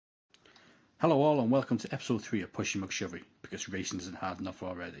Hello all and welcome to episode 3 of Pushy McShovey, because racing isn't hard enough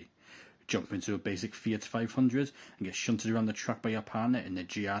already. Jump into a basic Fiat 500 and get shunted around the track by your partner in the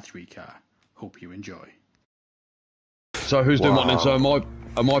GR3 car. Hope you enjoy. So who's doing what then? So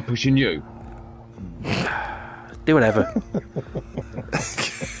am I pushing you? Do whatever.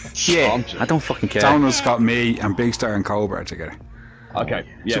 Yeah, I don't fucking care. Donald's got me and Big Star and Cobra together. Okay.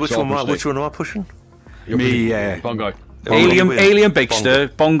 Yeah, So which one am I pushing? Bongo. Alien Big Star,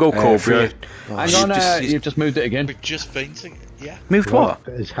 Bongo Cobra. Hang on, you've just moved it again. We're just fainting. Yeah. Moved what?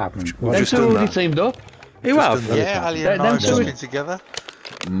 Is happening? Them two already teamed up. Who have? Yeah, Ali and I them have two just are- been together.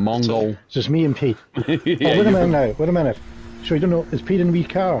 Mongol. It's just me and Pete. Yeah, Wait a minute now. Wait a minute. So I don't know. Is Pete in a wee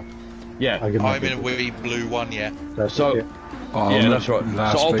car? Yeah. I'll give him I'm in a wee blue one, yeah. That's So- it, Oh, Yeah, that's right.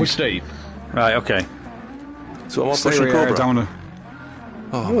 last So I'll push place. Steve. Right, okay. So am I Stay pushing where you are, Cobra? Donald.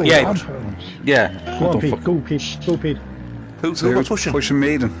 Oh, Yeah. I'm- Yeah. Go on, Don't Pete. fuck- Go, Pete. Go, Pete. Who So am I who's pushing? pushing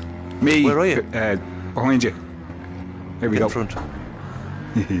me then? Me. Where are you? Behind you. Here we In go. front.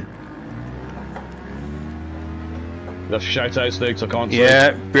 Let's shout out Sticks, I can't see.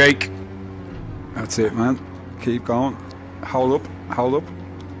 Yeah, break. That's it, man. Keep going. Hold up. Hold up.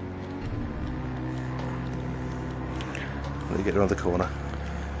 Let me get around the corner.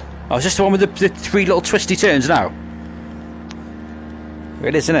 Oh, is this the one with the three little twisty turns now?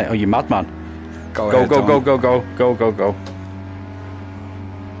 It is, isn't it? Oh, you madman. Go Go, ahead, go, go, Donald. go, go, go, go, go.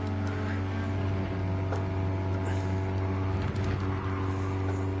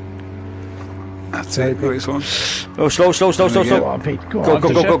 That's it. Nice one. Oh, slow, slow, slow, slow, Yeah. Go slow. on, Pete. Go Go, on.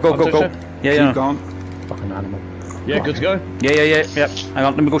 go, go, go, go, go, go. Yeah, Keep yeah. going. Fucking animal. Yeah, good to go. Yeah, yeah, yeah, yep. Hang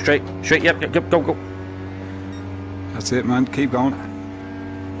on, let me go straight. Straight, yep, yep, yep, go, go. That's it, man. Keep going.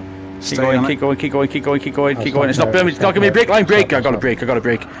 Keep Stay going, on keep it. going, keep going, keep going, keep going, I'll keep going. It's stop not, there, it's not giving me a stop break line, there. break. I Stop, got a break, I got a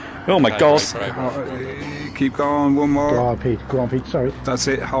break. Oh my god. Keep going. One Go more. on, Pete. Go on, Pete. Sorry. That's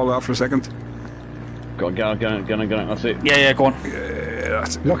it. Hold off for a second. Go on, go on. That's it. Yeah, yeah, go on. Yeah,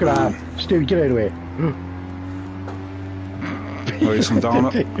 that's it. Look at that. Stu, get out of the way. Nice one,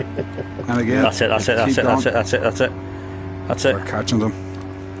 Donald. And again. That's it, that's it, that's Keep it, that's going. it, that's it, that's it. That's We're it. catching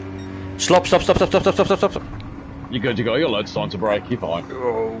them. Stop, stop, stop, stop, stop, stop, stop, stop, stop. You're good to go. You're loads of time to break. You're fine.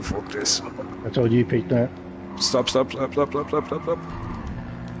 Oh, fuck this. That's all you, Pete. Now. Stop.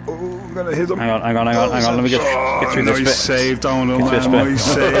 Oh, I'm gonna hit him. Hang on, hang on, hang on, hang on. Let me get through this Nice bit. save, Donald, Get through man. this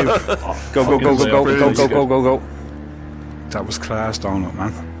Nice save. Go, go, go, go, go, go, go, go, go, go. That was class, Donald,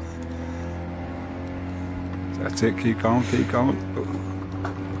 man. That's it. Keep going. Keep going.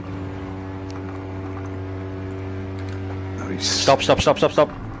 Nice. Stop, stop, stop, stop, stop.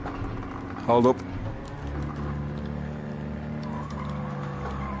 Hold up.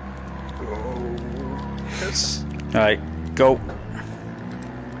 Yes. Alright, go.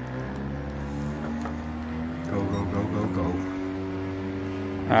 Go.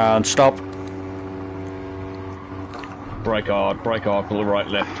 And stop. Break hard for the right,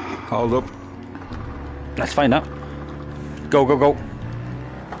 left. Hold up. That's fine now. Go, go, go.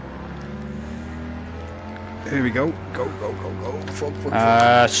 Here we go. Go.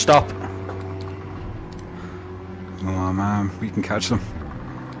 Fuck. Stop. Come on, man. We can catch them.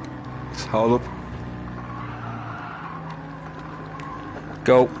 Just hold up.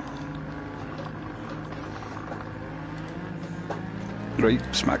 Go. Great.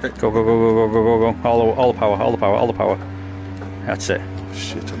 Smack it. Go, go, go, go, go, go, go, go. All the power, all the power, all the power. That's it.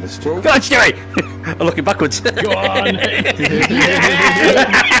 Shit, I missed you. Go on, Stewie! I'm looking backwards. Go on.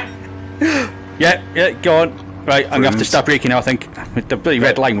 Yeah, go on. Right, I'm gonna have to start braking now, I think. The bloody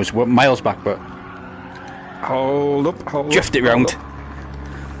red line was miles back, but Hold up. drift it round.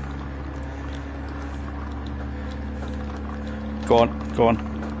 Go on.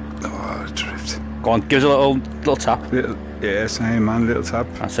 Oh, drift. Go on, give us a little tap. Yeah, same, man. Little tap.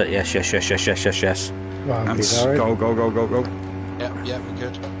 That's it, yes. Go on, And Pete. All right. go. Yeah, we're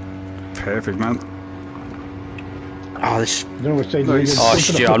good. Perfect, man. Oh, this. I don't know which side Nice. Oh,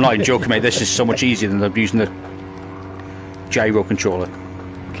 shit, I'm not even joking, mate. This is so much easier than using the gyro controller.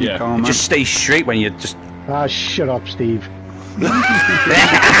 Keep Yeah. going, It man. just stays straight when you just. Ah, shut up, Steve.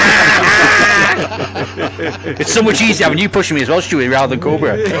 It's so much easier having you pushing me as well, Stewie, rather than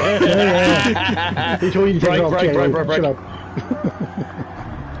Cobra. He told you to take it off, Break. Shut up.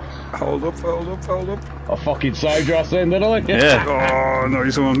 Hold up. I fucking saved your ass then, didn't I? Yeah. Oh,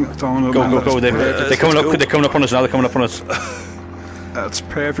 nice one. Donald, Go, man. go, go. They're coming up. They're coming up on us now. They're coming up on us. That's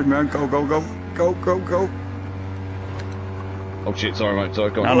perfect, man. Go. Oh shit, sorry mate, sorry,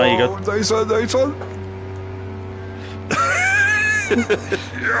 go No, on. no, you go. Oh, nice one.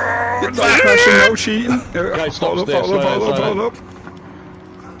 Yeah, no crashing, no cheating. Okay, stop, Hold stay, slow up.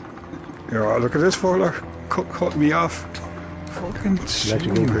 Yeah, look at this fella. Cut me off. Fucking Let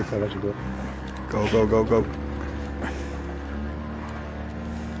you go, shame. Pete. I'll let you go. Go, go, go, go.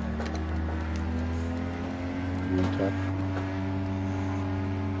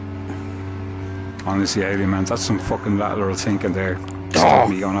 Honestly, Alien, man, that's some fucking lateral thinking there. Stop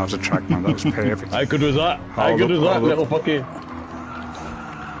me going off the track, man. That was perfect. How good was that? How Hold good up, was that, hold up. little fucking...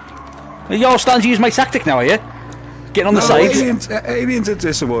 Are you all starting to use my tactic now, are you? Getting on the sides. Aliens did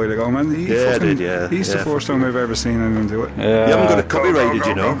this a while ago, man. He Yeah, fucking, did, yeah. He's the Yeah, first time I've ever seen anyone do it. You haven't got it copyrighted,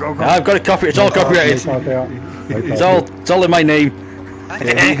 you know. I've got it copy. It's all copyrighted. It's all in my name.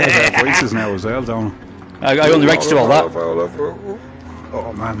 Yeah, he has our voices now as well, don't he? I own the rights to all that.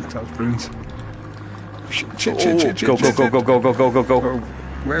 Oh man, that was brilliant. Go, go, go, go, go, go, go, go, go.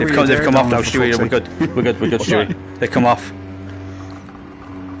 Where They've come off now, Stewie. We're good. We're good, Stewie. They come off.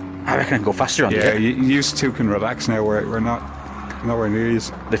 I reckon I can go faster on Yeah, it. you two can relax now. We're not nowhere near you.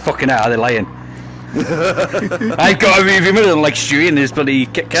 They fucking are. They're lying. I've got to move him in like Stewie in his bloody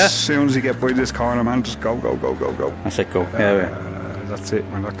kit car. As soon as you get by this corner, man, just go, go, go, go, go. I said go. That's it.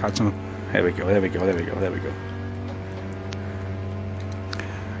 We're not catching them. There we go. There we go. There we go. There we go.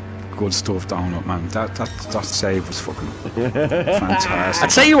 Good stuff, Donut, man. That save was fucking fantastic. I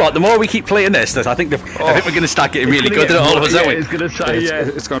tell you what, the more we keep playing this, I think we're going to start getting really good at it, all of us, aren't we? It's going to say,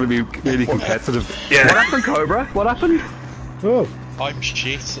 It's going to be really competitive. Yeah. What happened, Cobra? What happened? Oh, I'm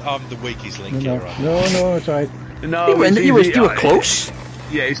shit. I'm the weakest link no, here. no, Right? no, it's alright. No, You were close.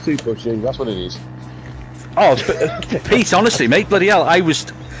 Yeah, it's too pushy. That's what it is. Oh, Pete, honestly, mate, bloody hell,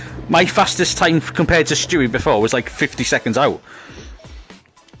 my fastest time compared to Stewie before was like 50 seconds out.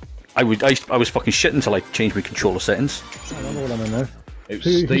 I was fucking shit until I changed my controller settings. I don't know what I'm in now. It was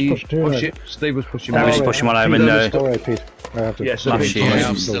Who's Steve. pushing Steve was pushing I was me. pushing when I'm in Alright, Pete. I have to. Yeah, so last Pete- year.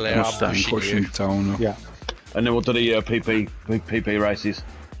 I'm still here. I'm Mustang pushing you. Donut. Yeah. And then we'll do the PP races.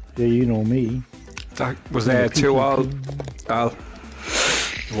 Yeah, you know me. That was there 2-all. Al.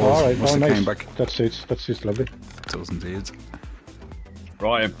 Alright, Must oh, have nice. came back. That suits lovely. Does indeed.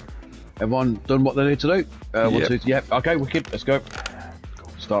 Right, everyone done what they need to do? One, Yep. two, yep. Okay, wicked. Let's go.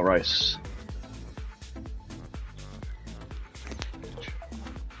 Start race.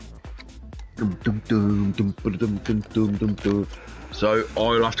 So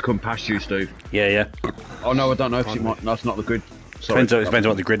I'll have to come past you, Steve. Yeah. Oh no, I don't know. 'Cause it might, that's not the grid. Sorry. Depends on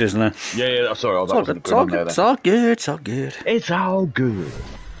what the grid is, isn't it? Yeah. Sorry, that wasn't the It's grid all on there. good. It's all good. It's all good. It's all good.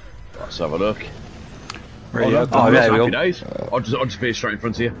 Let's have a look. Where Oh, you no, at, oh, Donut? yeah. happy we go. days. I'll just be straight in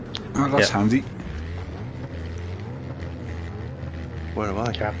front of you. Oh, that's Yeah. handy. Where am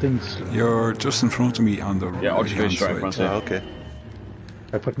I? Captains. You're just in front of me on the Yeah, I'll just be right-hand straight in side. front of you. Oh, okay.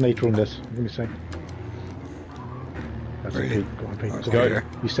 I put nitro in this. Give me a sec. That's Right. okay. Go on, Pete. Let's Go go on. there.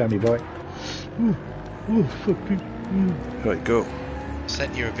 You stand me by. Ooh, fuck, Pete. Right, go.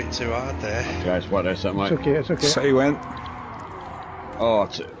 Set you a bit too hard there. Guys, what there's that, It's mate. okay, it's okay. Say when.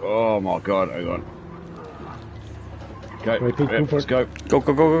 Oh my god, hang on. Okay, Right, Pete, yeah, go for let's it. go.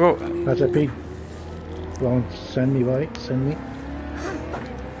 Go. That's it, Pete. Go on, send me by. Send me.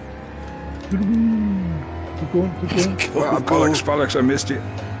 Keep going. Well, bollocks, I missed you.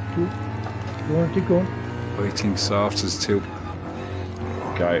 Keep going. I think soft is 2.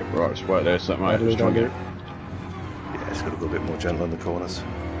 Okay, right, let's wait there, so mate. That'll Let's try and do. get Yeah, it's got to go a bit more gentle on the corners.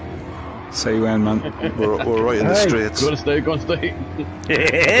 Say when, man. We're right in the Hey. straights. Go on, Steve, go on, Steve. Where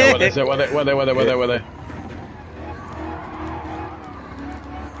there.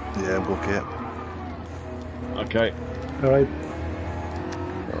 Yeah, I'm okay. Okay, Alright.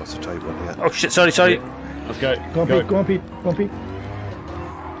 Oh, it's a tight one, yeah. Oh shit! Sorry. let's go. Go on, Pete.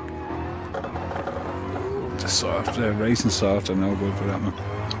 The soft, racing soft, I'm no good for that, man.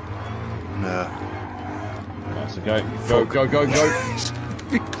 Nah. That's okay. Go.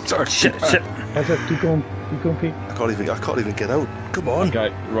 Sorry. Shit. That's it. Keep going, Pete. I can't even get out. Come on. Okay,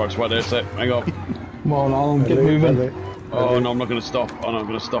 right, let's wait there, so hang on. Come on, Alan, get moving. Oh no, I'm not going to stop. Oh no, I'm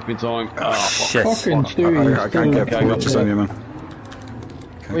going to stop in time. Oh, fuck. Shit. Fucking Stewie. I can't get Okay, purchase on you, man.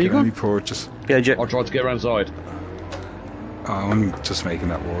 Can't Where you get go? any purchase. Yeah, Jet. I tried to get around the side. Oh, I'm just making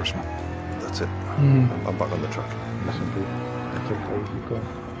that worse, man. That's it. I'm back on the track. Listen, Pete. That's okay. Keep going.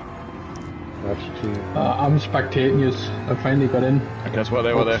 That's 2. I'm spectating you. I finally got in. Okay, let's wait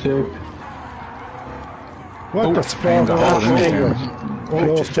there, Fuck's sake. What the that's a pain in the fuck? hole, isn't it? Oh,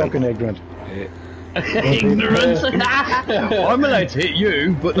 you're fucking ignorant. Ignorance. I'm allowed to hit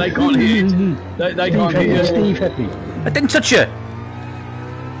you, but they can't hit. They can't hit you. Steve hit me. I didn't touch you. Okay,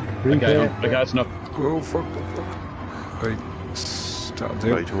 Replay. okay, that's enough. Oh, fuck. Right. That'll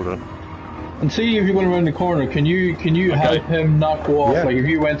do. Right, hold on. And see if you're going around the corner, can you help him not go off? Yeah. Like if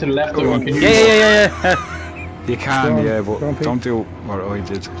you went to the left of him, can you? Yeah. You can, Go on, yeah, go on, but Pete. don't do what I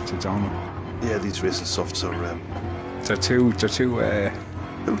did to Donald. Yeah, these racing softs are... They're too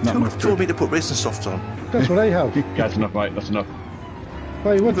Not enough told grip. me to put racing softs on? That's what I have. Okay, that's enough, mate. That's enough.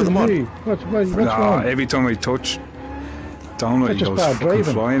 Why, what Put did them on. you? What's wrong? Every time I touch down, That's he just goes bad fucking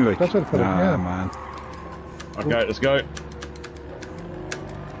driving. flying like. That's what I put it, nah, yeah. man. Okay, let's go.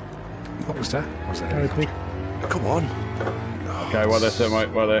 What was that? What was that? Alright, Pete. Come on. Okay, well there, sir, mate.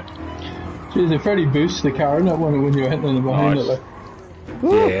 Well there. Jeez, it fairly boosts the car, not when you're hitting it behind Nice. it. Like.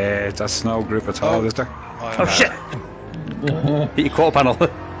 Yeah, that's no grip at all, is there? Oh shit! Hit your quarter panel.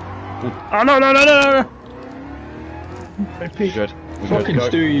 Oh no no no no! Good. We're Fucking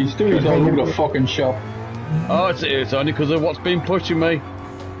good. Go. Stewie's all over the fucking shop. Oh, it's only because of what's been pushing me.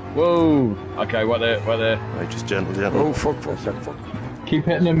 Whoa. Okay, what there? Right, just gentle, gentle. Oh, fuck. Keep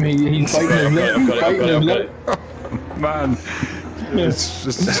hitting him, he's biting his lip. He's biting his lip. Man. It's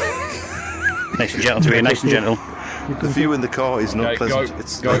just. Nice and gentle to you, nice and gentle. The view in the car is not Okay, pleasant. go,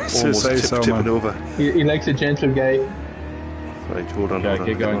 It's go. almost Say so, tipping man. over. He likes a gentle guy. Right, hold on, Okay, hold on.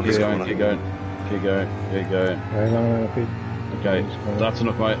 keep going, keep Get going, on keep this going, keep going, keep going. Right, no, Pete. Okay, that's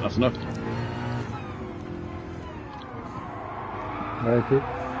enough, mate. That's enough. Alright, Pete.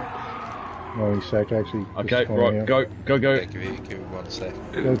 No, he's sacked actually. Okay, Just going right, out. go. Yeah, give me 1 sec.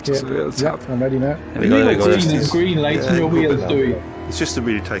 Just a little Yeah, tap. I'm ready now. There we go, there we go. Green lights Yeah, on your go a bit wheels, now. Stewie. It's just a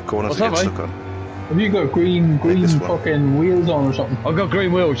really tight corner What's to get that, stuck mate? on. Have you got green this one. fucking wheels on or something? I've got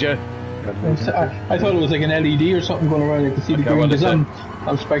green wheels, yeah. I thought it was like an LED or something going around. I could see the Okay, green well, because listen.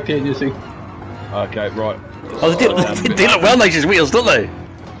 I'm spectating, you see. Okay, right. Oh, they look well nice as wheels, don't they?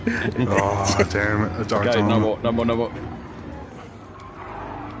 Oh, damn it. A dark Okay, no zone. more, no more, no more.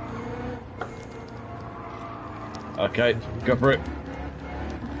 Okay, go for it.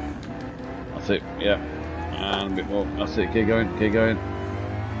 That's it, yeah. And a bit more. That's it, keep going, keep going.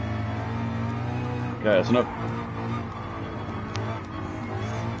 Okay, that's enough.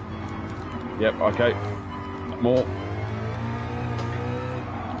 Yep, okay. More.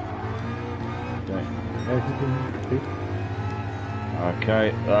 Okay.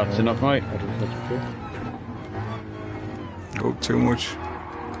 Okay, that's enough, mate. Oh, too much.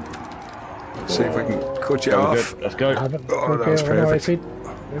 See if I can cut you Very off. good. Let's go. Oh, that was perfect. Pete.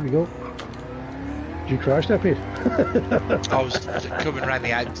 There we go. Did you crash that, Pete? I was coming around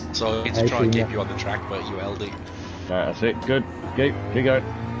the outside to try and keep you on the track, but you held it. Okay, that's it. Good. Keep going.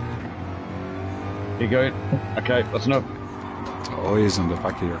 Keep going. Okay, that's enough. The eyes on the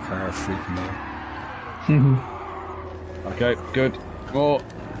back of your car are freaking me out. Okay, good. More.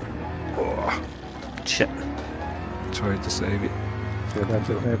 Oh, Shit. tried to save it. So that's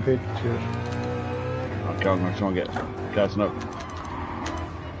it now, Pete. Cheers. Okay, I'm going to try and get. Okay, that's enough.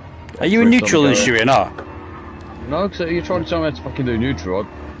 Are you in Switch neutral on and the go. Stewie or not? No, because you're trying to tell me how to fucking do neutral.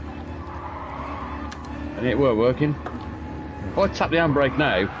 And it weren't working. If I tap the handbrake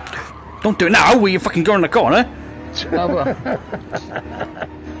now. Don't do it now, will you fucking go in the corner? No, but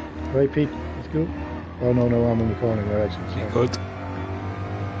Right, Pete. Let's go. Oh, no, I'm in the corner. Right, actually. Good.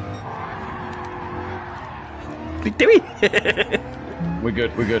 Do we? we're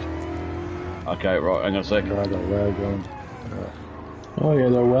good, we're good. Okay, right, hang on a sec. God, they're well going. Oh yeah,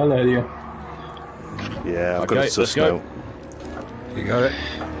 they're well ahead of you. Yeah, I've Okay, got it sus let's go. now. You got it?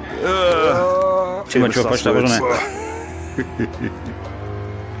 Too much of a push, that wasn't it?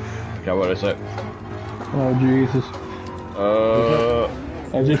 Okay, what is it? Oh Jesus!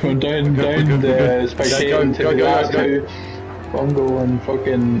 I just went down the spectating to go, the go, last go. two. Bongo and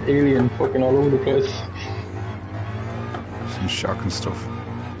fucking Alien fucking all over the place. Some shocking stuff.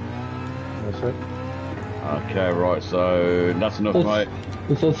 That's it. Okay, right, so that's enough, mate.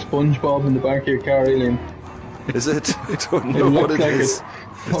 Is that SpongeBob in the back of your car, Alien? Is it? I don't It know what looks it like is. it.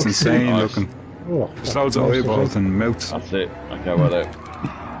 It's insane Nice. looking. Oh, There's loads of eyeballs and mouths. That's it. Okay, well there.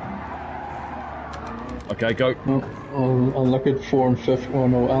 Okay, go. I'll look at 4 and 5. Oh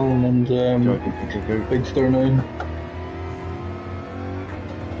no, Alan and Go. Big Star 9.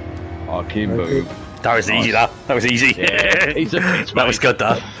 Akimbo. That was easy, that was easy. Yeah, he's a bitch, That was mate. good,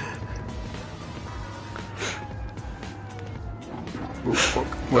 that. Oh, fuck.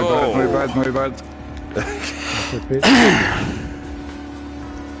 My bad. That's it, Pete.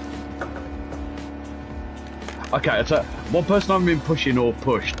 Okay, so one person I've been pushing or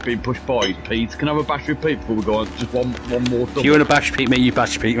being pushed by is Pete. Can I have a bash with Pete before we go on? Just one more double. If you want to bash Pete, mate, you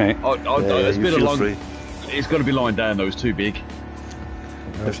bash Pete, mate. It's you been a feel long. free. It's got to be lying down though. It's too big.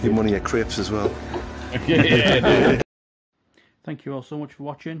 There's your money at crepes as well. Yeah. Thank you all so much for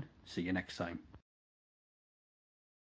watching. See you next time.